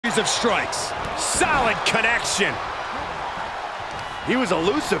series of strikes. Solid connection. He was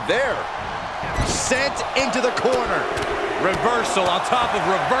elusive there. Sent into the corner. Reversal on top of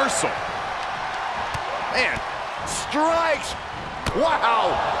reversal. Man, strikes.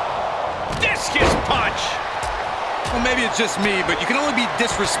 Wow. Discus punch. Well, maybe it's just me, but you can only be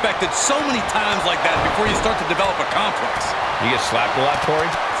disrespected so many times like that before you start to develop a complex. You get slapped a lot, Corey?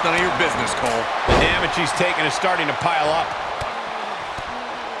 It's none of your business, Cole. The damage he's taken is starting to pile up.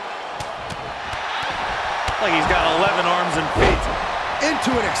 Like he's got 11 arms and feet.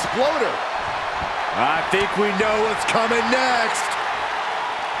 Into an exploder. I think we know what's coming next.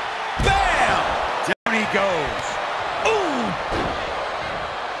 Bam! Down he goes. Ooh!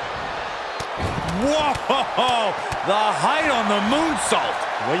 Whoa! The height on the moonsault.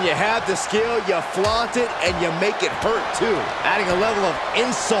 When you have the skill, you flaunt it and you make it hurt too. Adding a level of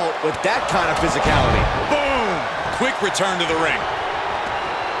insult with that kind of physicality. Boom! Quick return to the ring.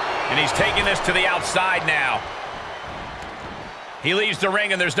 And he's taking this to the outside now. He leaves the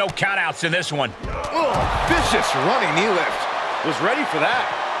ring, and there's no countouts in this one. Oh, vicious running knee lift. Was ready for that.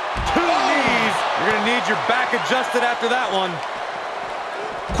 Two knees. You're going to need your back adjusted after that one.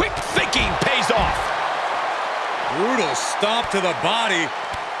 Quick thinking pays off. Brutal stomp to the body.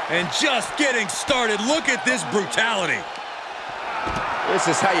 And just getting started. Look at this brutality.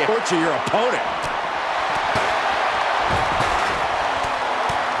 This is how you torture your opponent.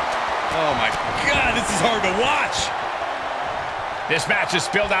 Oh, my God, this is hard to watch. This match is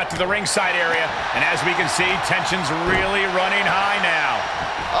spilled out to the ringside area, and as we can see, tension's really running high now.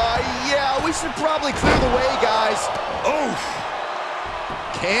 Yeah, we should probably clear the way, guys. Oof.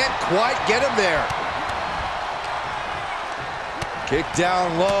 Can't quite get him there. Kick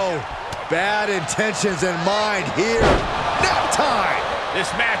down low. Bad intentions in mind here. Nap time. This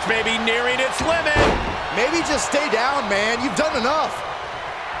match may be nearing its limit. Maybe just stay down, man. You've done enough.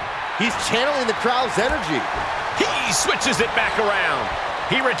 He's channeling the crowd's energy. He switches it back around.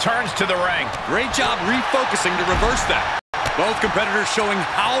 He returns to the ring. Great job refocusing to reverse that. Both competitors showing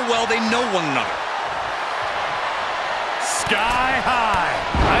how well they know one another. Sky high.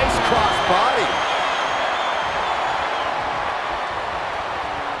 Nice cross body.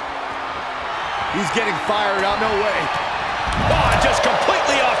 He's getting fired up. No way. Oh, just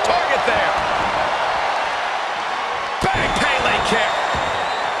completely off target there. Bang, Pele kick.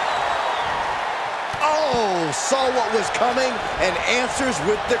 Oh, saw what was coming and answers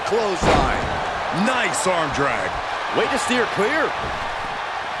with the clothesline. Nice arm drag. Way to steer clear.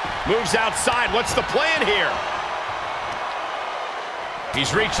 Moves outside. What's the plan here?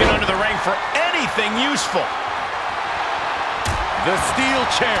 He's reaching under the ring for anything useful. The steel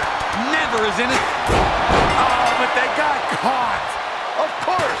chair never is in it. Oh, but they got caught. Of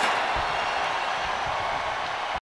course.